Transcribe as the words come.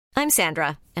I'm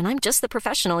Sandra, and I'm just the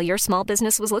professional your small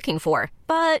business was looking for.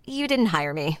 But you didn't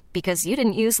hire me because you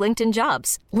didn't use LinkedIn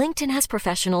Jobs. LinkedIn has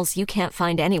professionals you can't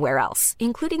find anywhere else,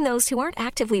 including those who aren't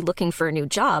actively looking for a new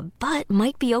job, but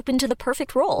might be open to the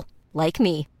perfect role, like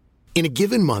me. In a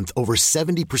given month, over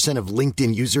 70% of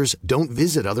LinkedIn users don't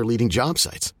visit other leading job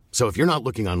sites. So if you're not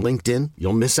looking on LinkedIn,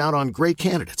 you'll miss out on great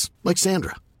candidates like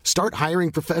Sandra. Start hiring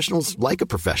professionals like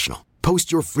a professional.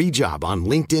 Post your free job on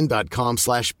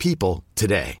linkedin.com/people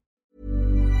today.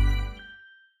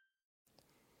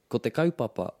 Ko te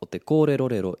kaupapa o te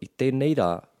kōrerorero I tēnei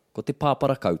rā, ko te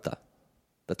pāparakāuta.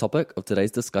 The topic of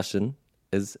today's discussion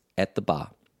is at the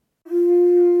bar.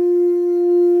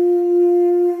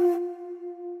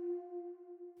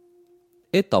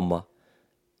 E tama,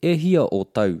 e hia o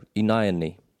tau I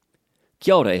nāianei.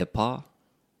 Kia ora e pā,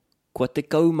 kua te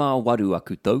kaumā waru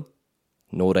aku tau.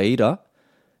 Nō reira,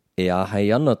 e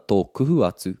āhei ana tō kuhu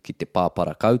atu ki te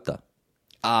pāparakāuta.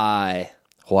 Ai,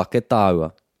 Hoa ke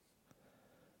tāua.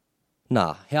 Nā,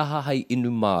 he aha hei inu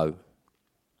māu.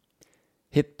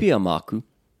 he pia māku.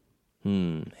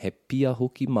 He pia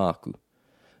hoki māku.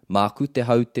 Māku te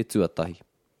hau te tuatahi.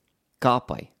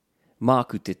 Kāpai,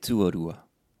 māku te tuarua.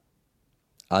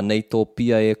 Anei tō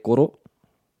pia e koro,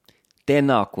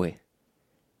 Tēnā koe,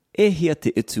 e hia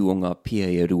te itu o ngā pia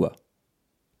e rua.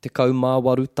 te kaumā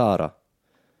waru tāra.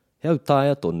 He au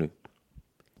tāia tonu.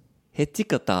 He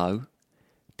tika tāu,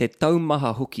 te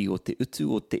taumaha hoki o te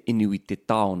utu o te inu I te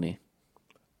taone.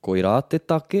 Koirā te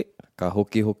take, ka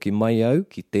hoki mai au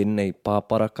ki tēnei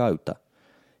pāparakāuta.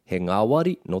 He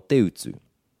ngāwari no te utu.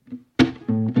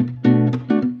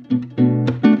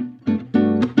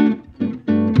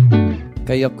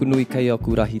 Kei aku nui, kei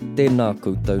aku rahi, tēnā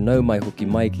koutou, nau mai hoki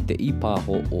mai ki te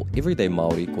ipāho o Everyday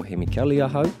Māori ko Hemi Kelly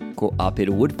ahau. Ko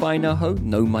āpero woodwhaina hau,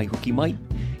 nau mai hoki mai.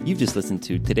 You've just listened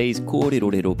to today's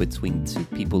kōrerorero between two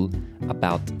people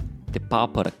about te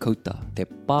pāparakāuta. Te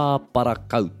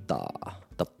pāparakāuta.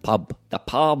 The pub. The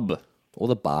pub. Or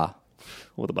the bar.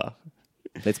 Or the bar.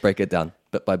 Let's break it down,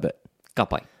 bit by bit. Ka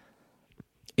pai.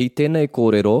 I tēnei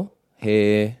kōrero,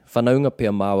 he whanaunga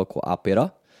pia māua ko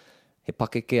āpera, he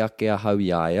pakeke ake a hau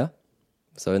I aia.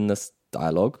 So in this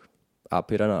dialogue,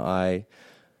 āpera and I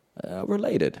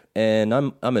related. And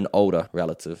I'm an older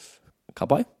relative. Ka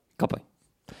pai? Ka pai.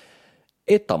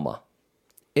 E tama,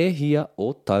 e hia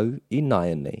o tau I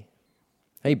nāianei.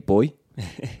 Hey boy.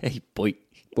 Hey, boy.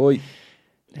 Boy,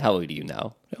 How old are you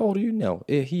now? how old are you now?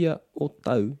 E hia o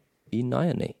tau I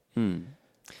nāianei.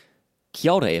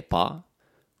 Kia ora e pā,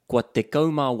 kua te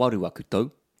kaumā waru aku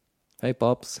tau. Hey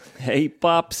pops. Hey,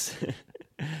 pups.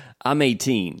 I'm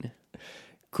 18.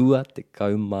 Kua te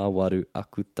kaumā waru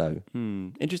aku tau.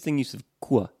 Interesting use of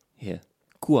kua here.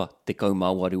 Kua te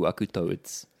kaumā waru aku tau.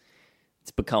 It's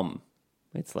become.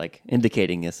 It's like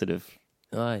indicating a sort of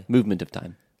Ai. movement of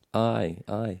time.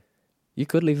 Aye. You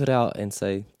could leave it out and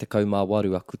say, te kaumā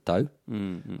waru aku tau.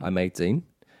 I'm 18.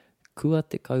 Kua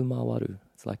te kaumā waru.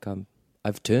 It's like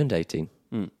I've turned 18.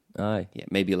 Aye. Yeah,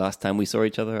 maybe last time we saw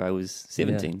each other, I was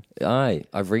 17. Yeah. Aye,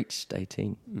 I've reached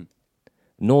 18.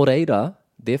 Nō reira,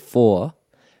 therefore,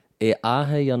 e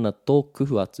āhei ana tō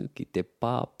kuhu atu ki te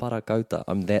pāparakāuta.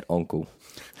 I'm that uncle.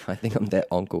 I think I'm that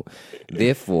uncle.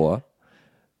 Therefore,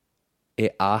 e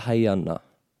āhei ana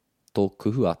tō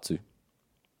kuhu atu.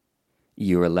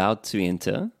 You're allowed to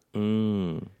enter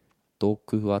Tō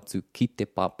kuhu atu ki te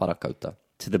pāparakāuta.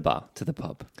 to the bar, to the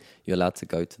pub. You're allowed to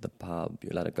go to the pub.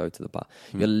 You're allowed to go to the bar.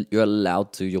 You're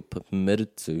allowed to, you're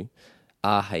permitted to.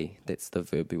 Āhei, that's the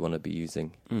verb we want to be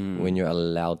using. When you're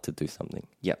allowed to do something.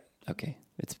 Yep, okay.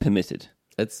 It's permitted.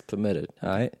 It's permitted, all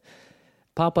right?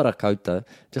 Pāparakāuta,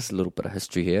 just a little bit of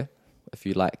history here. If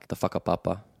you like the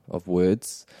whakapapa of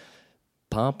words.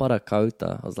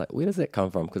 Pāparakāuta, I was like, where does that come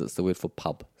from? Because it's the word for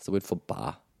pub. It's the word for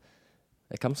bar.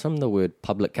 It comes from the word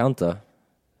public counter,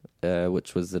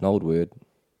 which was an old word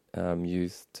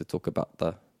used to talk about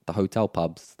the hotel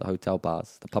pubs, the hotel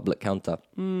bars, the public counter.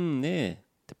 Yeah.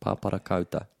 Te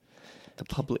pāparakāuta. The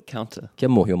public counter. Kia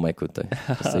mōhio mai koutou,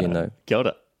 just so you know. Kia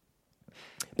ora.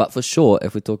 But for sure,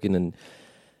 if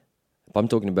I'm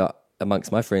talking about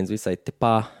amongst my friends, we say te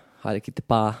pā, haere ki te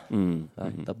pā,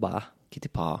 the bar, Ki te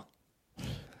pā.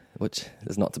 which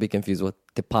is not to be confused with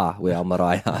te pā, where our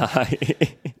marae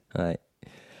are.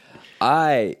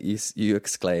 Ai, you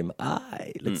exclaim,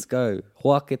 ai, let's go.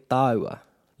 Hoa ke tāua,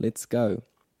 let's go.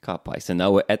 Ka pai. So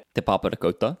now we're at te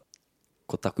pāparakāuta.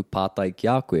 Ko taku pātai ki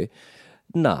a koe.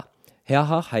 Nā, he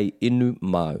aha hei inu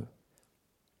mau.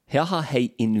 He aha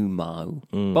hei inu mau.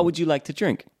 What would you like to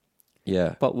drink?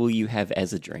 Yeah. What will you have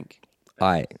as a drink?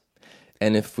 Ai.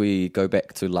 And if we go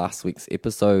back to last week's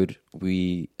episode,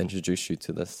 we introduced you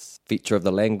to this feature of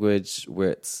the language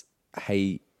where it's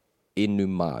hei inu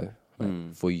mau,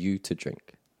 for you to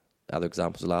drink. Other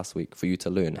examples last week, for you to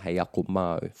learn, hei ako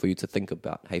mau, for you to think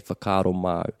about, hei whakaro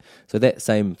mau. So that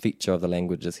same feature of the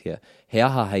language is here. He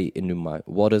aha hei inu mau,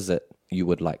 what is it you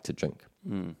would like to drink?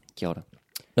 Kia ora.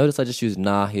 Notice I just use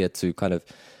nā here to kind of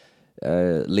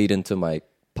lead into my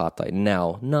pātai.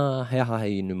 Now, nā, he aha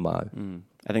hei inu mau.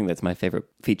 I think that's my favorite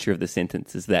feature of the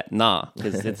sentence is that nah,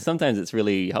 because sometimes it's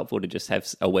really helpful to just have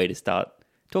a way to start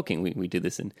talking. We do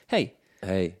this in, hey,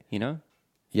 you know?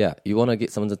 Yeah, you want to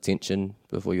get someone's attention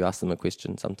before you ask them a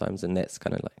question sometimes, and that's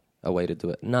kind of like a way to do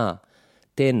it. Nā,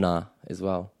 tēnā as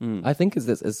well. I think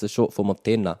it's the short form of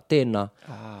tēnā. Tēnā,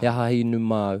 he aha hei inu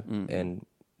mau. And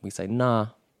we say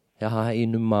nā, he aha hei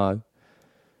inu mau.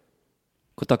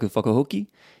 Ko taku whakahoki,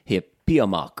 he pia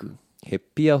māku. He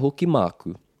pia hoki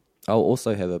māku. I'll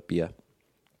also have a pia.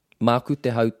 Māku te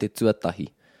hau te tuatahi.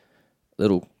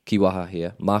 Little kiwaha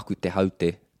here. Māku te hau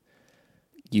te.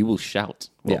 You will shout.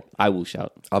 Well, Yeah. I will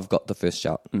shout. I've got the first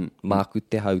shout. Māku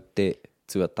te hau te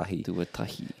tuatahi.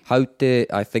 Tuatahi. Hau te,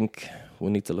 I think,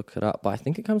 we'll need to look it up, but I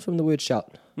think it comes from the word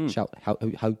shout. Shout. Hau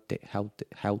te,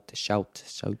 shout,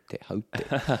 hau te.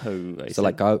 Oh, So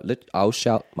like, I'll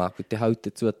shout, māku te hau te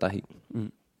tuatahi.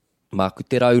 Māku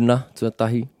te rauna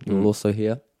tuatahi, you'll also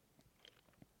hear.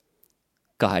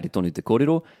 Ka haere tonu te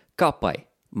kōrero, ka pai,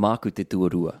 māku te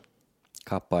tuarua.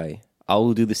 Ka pai. I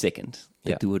will do the second.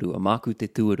 Te Yeah. tuarua. Māku te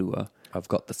tuarua. I've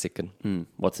got the second.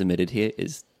 What's omitted here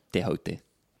is te haute.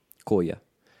 Koia.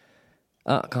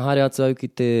 Ka haere atu au ki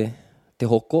te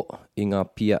hoko I ngā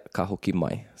pia ka hoki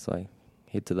mai. So I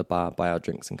head to the bar, buy our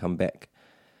drinks and come back.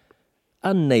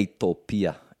 Anei tō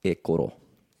pia e koro.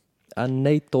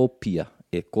 Anei tō pia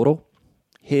e koro.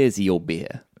 Here's your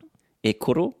beer. E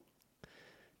koro?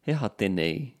 He ha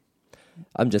tēnei.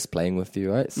 I'm just playing with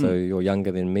you, right? So you're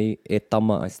younger than me. E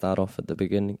tama, I start off at the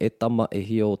beginning. E tama e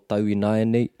hi o tau I nai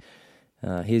nei.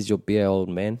 Here's your beer, old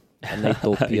man. Anei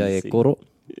tō pia e see. koro.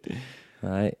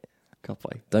 Right? Ka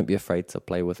pai. Don't be afraid to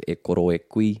play with e koro e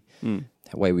kui. The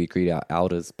way we greet our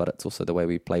elders, but it's also the way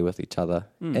we play with each other.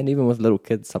 And even with little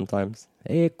kids sometimes.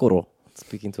 E koro.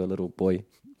 Speaking to a little boy.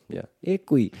 Yeah. E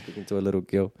kui. Speaking to a little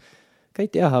girl. Kei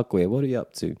te aha koe, what are you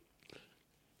up to?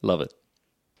 Love it.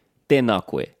 Tēnā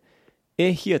koe.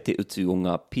 E hia te utu o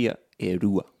ngā pia e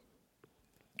rua.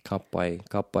 Ka pai,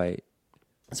 ka pai.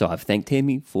 So I've thanked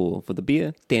Hemi for the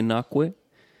beer. Tēnā koe.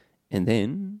 And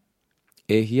then,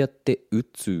 E hia te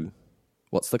utu.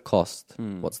 What's the cost?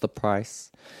 What's the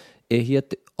price? E hia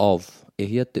te of. E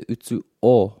hia te utu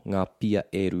o ngā pia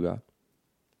e rua.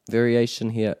 Variation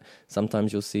here.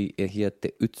 Sometimes you'll see e hia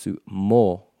te utu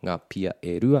mō ngā pia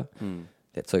e rua.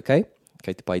 That's okay.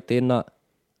 Kei te pai tēnā.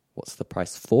 What's the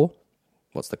price for?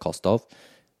 What's the cost of?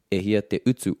 E hia te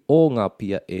utu o ngā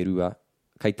pia e rua.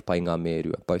 Kei te pai ngā me e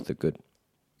rua. Both are good.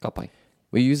 ka pai.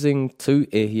 We're using two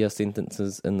e hia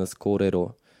sentences in this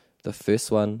kōrero. The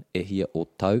first one, e hia o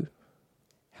tau.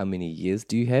 How many years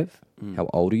do you have? How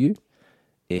old are you?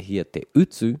 E hia te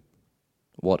utu.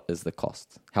 What is the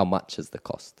cost? How much is the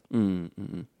cost?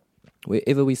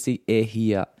 Wherever we see e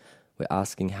hia, we're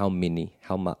asking how many,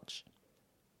 how much.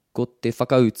 Ko te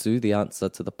whakautu, the answer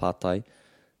to the pātai,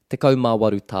 te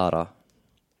kaumāwaru tāra.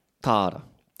 Tāra.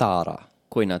 Tāra.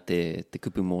 Koina te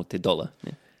kupu mō te dollar.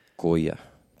 Ne? Koia.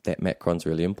 That macron's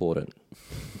really important.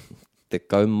 Te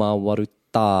kaumāwaru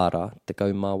tāra. Te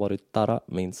kaumāwaru tāra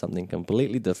means something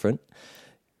completely different.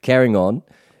 Carrying on.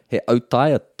 He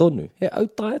autaia tonu. He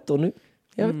autaia tonu.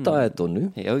 He autaia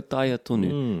tonu. He autaia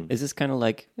tonu. Is this kind of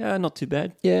like, yeah, not too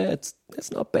bad? Yeah, it's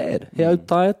not bad. He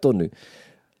autaia tonu.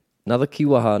 Another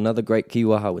kiwaha, another great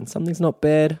kiwaha. When something's not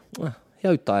bad, he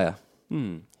autaia.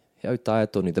 He autaia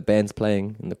tonu. The band's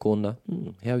playing in the corner.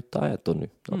 He autaia tonu.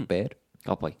 Not bad.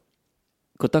 Ka pai.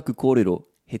 Ko taku kōrero,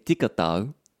 he tika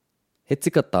tāu. He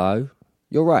tika tāu.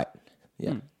 You're right.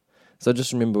 Yeah. So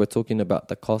just remember, we're talking about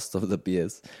the cost of the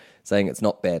beers, saying it's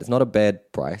not bad. It's not a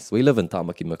bad price. We live in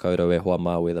Tāmaki Makaurau e hoa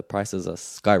mā, where the prices are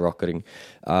skyrocketing.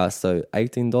 So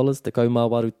 $18 te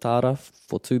kaumāwaru tāra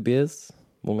for 2 beers.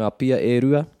 Mō ngā pia e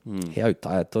rua. He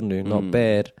autaia tonu. Not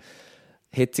bad.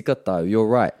 He tika tāu. You're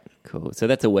right. Cool. So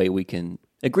that's a way we can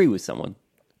agree with someone.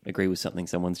 Agree with something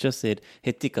someone's just said.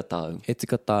 He tika tāu. He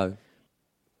tika tāu.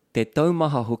 Te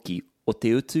taumaha hoki o te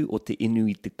utu o te inu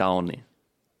I te taone.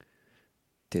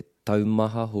 Te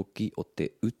taumaha hoki o te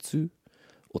utu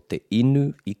o te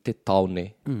inu I te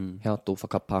taone. Hea tō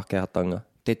whakapākeatanga.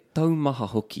 Te taumaha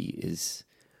hoki is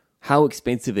how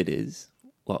expensive it is.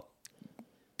 Well,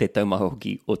 te taumaha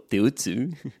hoki o te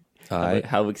utu. Ai.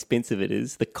 How expensive it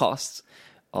is. The cost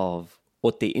of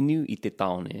o te inu I te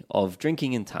taone, of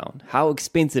drinking in town. How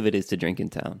expensive it is to drink in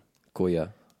town. Koia.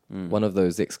 One of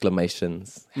those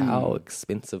exclamations. How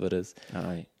expensive it is.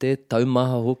 Ai. Te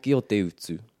taumaha hoki o te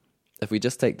utu. If we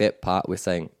just take that part, we're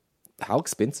saying, how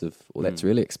expensive? Well, that's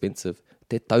really expensive.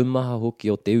 Te taumaha hoki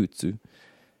o te utu.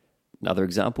 Another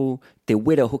example, te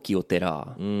wera hoki o te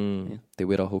rā. Te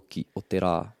wera hoki o te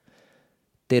rā.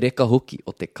 Te reka hoki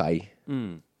o te kai.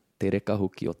 Te reka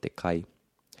hoki o te kai.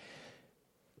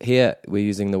 Here, we're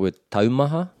using the word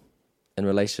taumaha in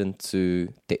relation to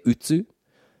te utu,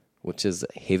 which is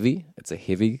heavy. It's a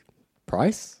heavy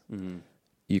price.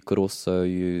 You could also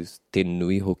use te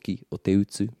nui hoki o te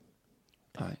utu.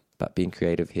 Ai. But being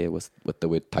creative here was with the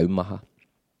word taumaha.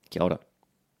 Kia ora.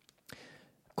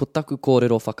 Ko taku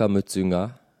kōrero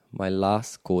whakamutunga, my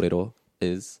last kōrero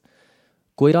is,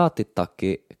 koe rā te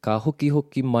take, ka hoki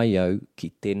hoki mai au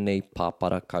ki tēnei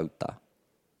pāparakāuta.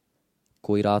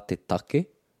 Koe rā te take,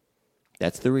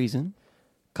 That's the reason.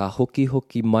 ka hoki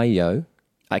hoki mai au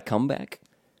I come back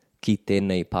ki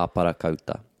tēnei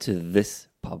pāparakāuta. to this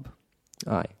pub.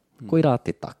 Ai, koe rā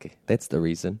te take. That's the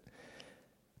reason.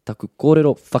 Taku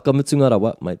kōrero whakamutunga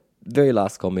rawa, my very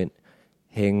last comment,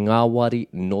 he ngāwari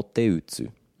no te utu.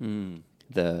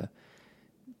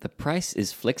 The price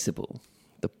is flexible.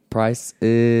 The price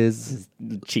is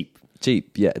Cheap.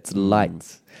 cheap. Yeah, it's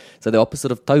light. So the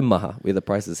opposite of taumaha, where the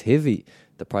price is heavy,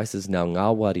 the price is now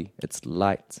ngāwari. It's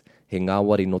light. He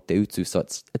ngāwari no te utu, so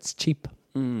it's cheap.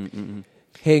 He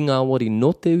ngāwari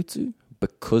no te utu,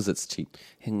 because it's cheap.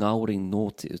 He ngāwari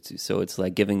no te utu. So it's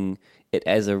like giving it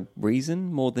as a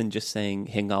reason more than just saying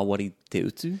he ngāwari te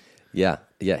utu. Yeah.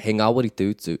 He ngāwari te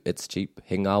utu, it's cheap.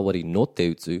 He ngāwari no te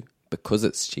utu, because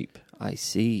it's cheap. I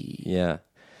see. Yeah.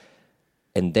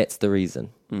 And that's the reason.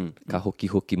 Ka hoki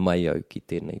hoki mai au ki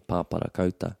tēnei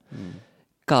pāparakāuta.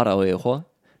 Ka rau e hoa.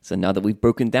 So now that we've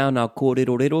broken down our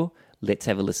kōrero, let's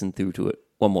have a listen through to it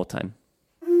one more time.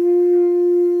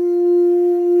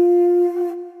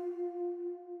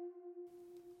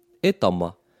 E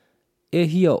tama, e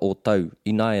hia o tau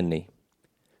i nāia nei.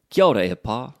 Kia ora e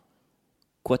pā.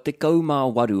 Kua te kaumā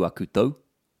waru aku tau.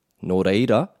 Nō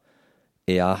reira,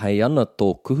 e āhei ana tō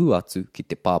kuhu atu ki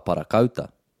te pāparakāuta.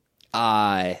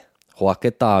 Ai. Hoa ke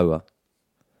tāua.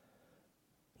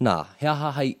 Nā, he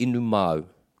aha hei inu māu.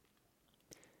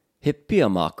 He pia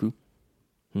māku.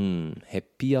 He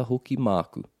pia hoki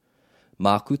māku.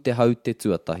 Māku te hau te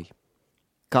tuatahi.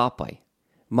 Kāpai.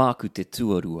 Māku te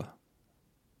tuarua.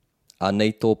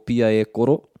 Anei tō pia e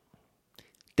koro,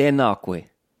 Tēnā koe.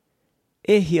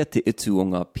 E hia te itu o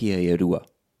ngā pia e rua.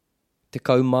 te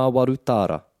kaumā waru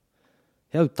tāra.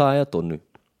 He au tāia tonu.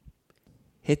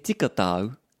 He tika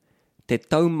tāu, te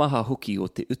taumaha hoki o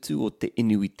te utu o te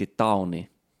inu i te taone.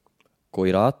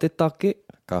 Koe rā te take,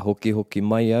 ka hoki hoki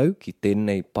mai au ki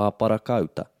tēnei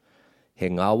pāparakāuta. He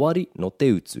ngāwari no te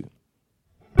utu.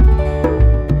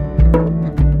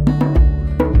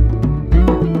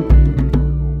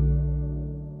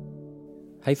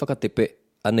 Hei whakatepe,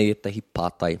 anei e tahi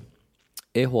pātai.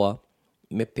 E hoa,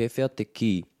 me pewhia te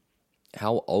ki.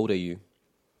 How old are you?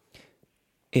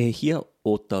 E hia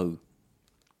o tau.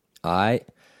 Ai,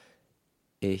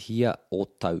 e hia o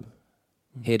tau.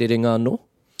 He rerenga no?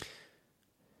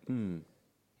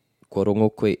 Kua rongo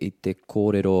koe i te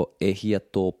kōrero e hia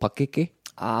tō pakeke.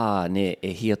 Ne,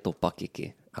 e hia tō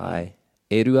pakeke. Ai,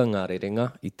 e rua ngā rerenga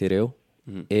i te reo.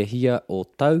 E hia o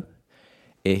tau,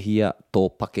 e hia tō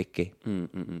pakeke.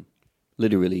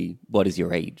 Literally, what is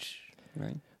your age?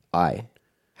 Right? Ai,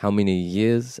 how many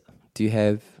years do you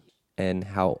have and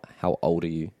how old are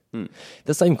you?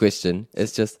 The same question.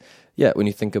 It's just, yeah, when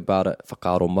you think about it,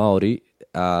 whakaaro Māori,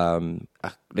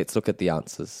 let's look at the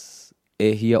answers.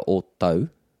 E hia o tau.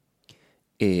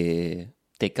 E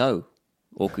te kau,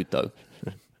 oku tau.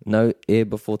 No, e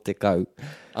before te kau.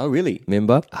 Oh, really?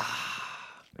 Remember?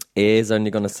 E is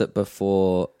only going to sit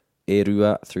before e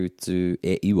rua through to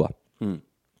e iwa.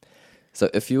 So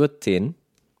if you were 10,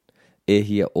 e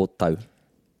hia o tau.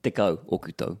 Te kau,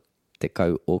 oku tau. Te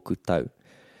kau oku tau.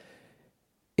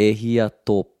 E hia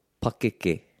tō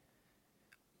pakeke.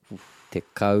 Te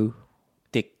kau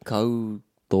Te kau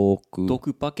tōku.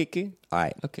 tōku pakeke?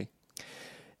 Ai. Okay.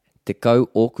 Te kau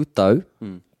oku tau,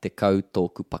 te kau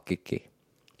tōku pakeke.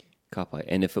 Kapai.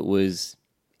 And if it was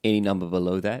any number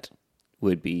below that,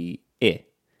 would be e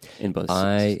in both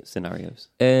scenarios.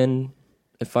 And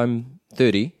if I'm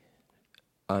 30,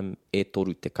 I'm e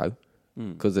toru te kau.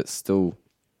 Because it's still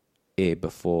e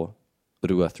before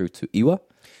rua through to iwa.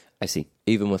 I see.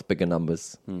 Even with bigger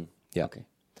numbers. Yeah. Okay.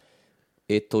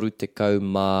 E toru te kau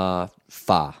mā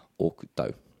whā oku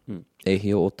tau. E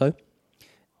hia o tau?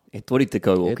 E tori te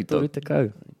kau oku E tau. toru te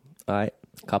kau. Ai,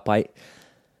 ka pai.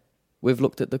 We've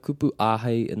looked at the kupu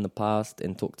āhei in the past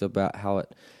and talked about how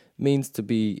it means to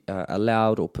be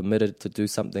allowed or permitted to do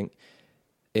something.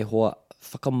 E hoa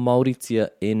whakamauritia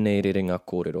e nei rerenga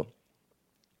kōrero.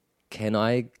 Can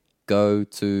I go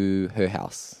to her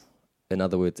house? In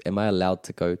other words, am I allowed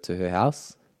to go to her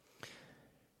house?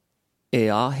 E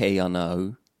āhei ana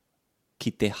au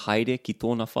ki te haere ki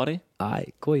tōna whare? Ai,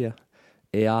 koia.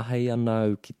 E āhei ana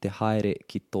au ki te haere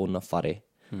ki tōna whare.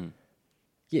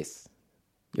 Yes,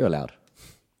 you're allowed.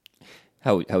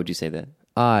 How would you say that?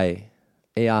 Ai,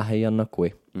 e āhei ana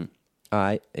koe.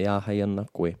 Ai, e āhei ana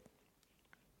koe.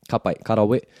 Ka pai,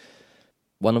 karawe.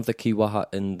 One of the kiwaha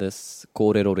in this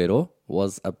kōrero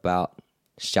was about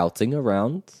shouting a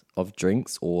round of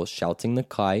drinks or shouting the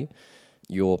kai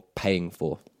you're paying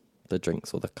for the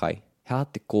drinks or the kai. How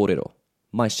te kōrero?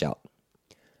 My shout.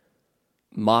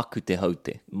 Māku te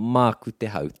haute. Māku te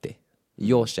haute.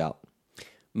 Your shout.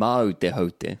 Māu te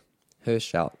haute. Her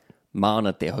shout.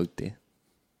 Māna te haute.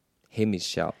 Hemi's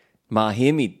shout.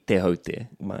 Māhemi te haute.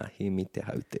 Māhemi te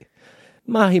haute.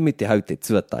 Māhemi te haute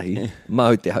tuatahi.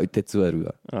 Māu te haute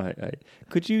tuarua. Right.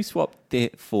 Could you swap te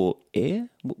for e?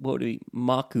 What would be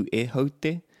māku e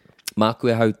haute?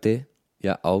 Māku e haute.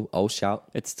 Yeah, I'll shout.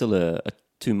 It's still a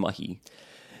tūmahi.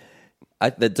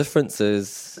 The difference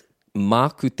is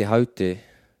māku te haute,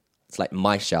 it's like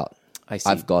my shout. I see.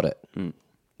 I've got it.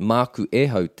 Māku e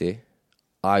haute,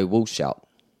 I will shout.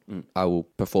 I will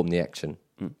perform the action.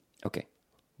 Okay.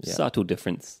 Yeah. Subtle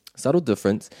difference. Subtle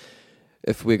difference.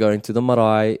 If we're going to the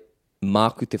marae,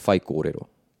 māku te whai kōrero.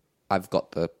 I've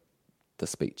got the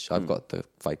speech. I've got the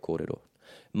whai kōrero.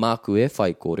 Māku e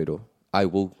whai kōrero. I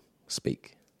will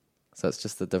speak. So it's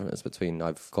just the difference between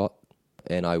I've got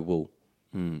and I will.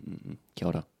 Kia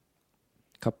ora.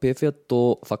 Ka pewhia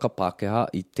tō whakapākehā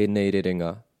I tēnei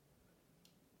rerenga.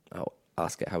 I'll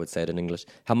ask it how I would say it in English.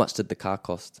 How much did the car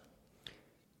cost?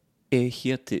 E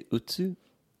hia te utu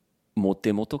mō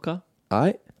te motoka?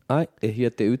 Ai, e hia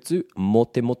te utu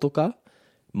mō te motoka.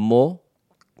 Mō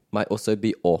might also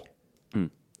be o.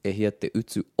 E hia te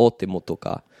utu o te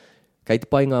motoka. Kei te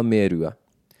pai ngā mea rua.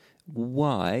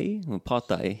 Why,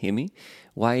 pātai, hemi,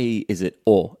 why is it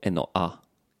o and not a?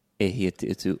 E hia te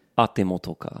utu a te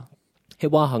motoka. He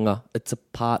wāhanga, it's a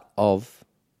part of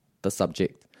the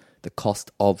subject, the cost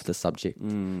of the subject.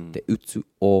 Te utu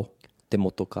o te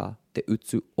motoka, te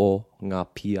utu o ngā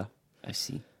pia. I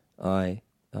see. Ai.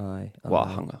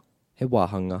 Wāhanga. He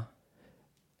wāhanga.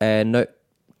 And no,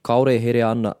 kaore here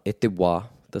ana e te wā.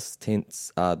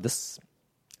 This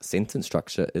sentence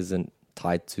structure isn't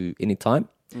tied to any time.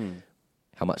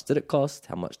 How much did it cost?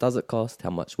 How much does it cost? How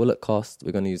much will it cost?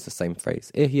 We're going to use the same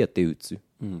phrase. E hia te utu.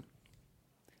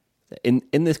 In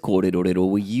this kōrero,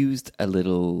 we used a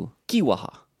little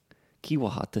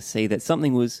kiwaha to say that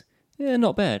something was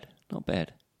not bad.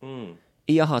 Iaha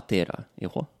tērā, e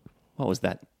hoa. What was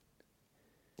that?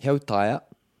 Heutaia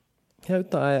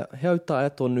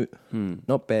tonu.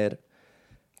 Not bad.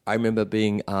 I remember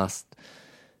being asked,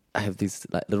 I have these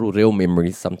like little real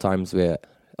memories sometimes where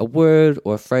a word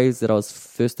or a phrase that I was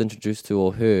first introduced to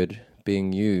or heard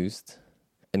being used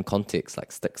in context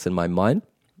like sticks in my mind.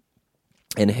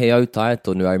 And heo taia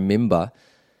tonu, I remember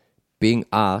being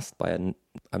asked by I'm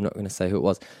not going to say who it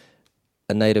was,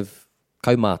 a native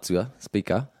kaumātua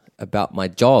speaker about my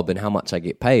job and how much I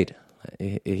get paid.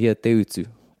 E hia te utu,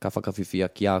 ka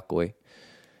whakawhiwhia ki a koe,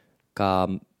 ka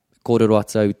kōrero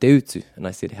atu au te utu. And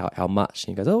I said, how much?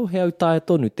 And he goes, oh, heo taia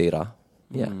tonu tērā.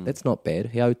 Yeah, that's not bad.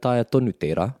 Heo taia tonu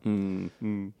tērā.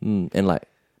 And like,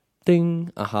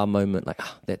 ding, aha moment, like,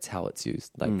 that's how it's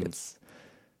used. Like, it's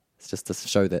just to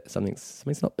show that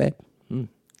something's not bad.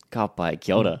 Ka pai,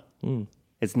 kia ora.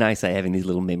 It's nice having these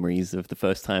little memories of the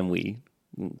first time we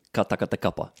ka taka te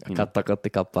kapa. Ka taka te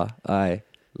kapa, ai.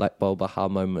 Light bulb aha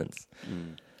moments.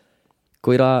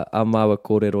 Koira a māua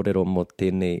kōrero mō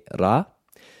tēnei rā.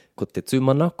 Ko te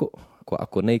tūmana ko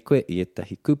ako nei koe I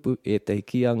etahi kupu, I etahi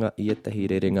kianga, I etahi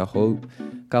rerenga hou.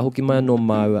 Ka hoki mai no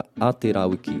māua a te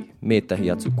rāwiki me tahi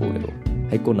atu kōrero.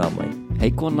 Hei kona mai.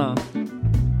 Hei kona.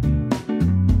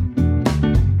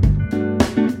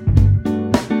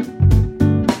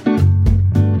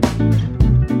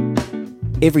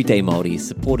 Everyday Māori is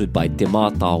supported by Te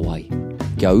Mātāwai.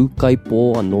 Kia ukai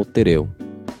pō anō te reo.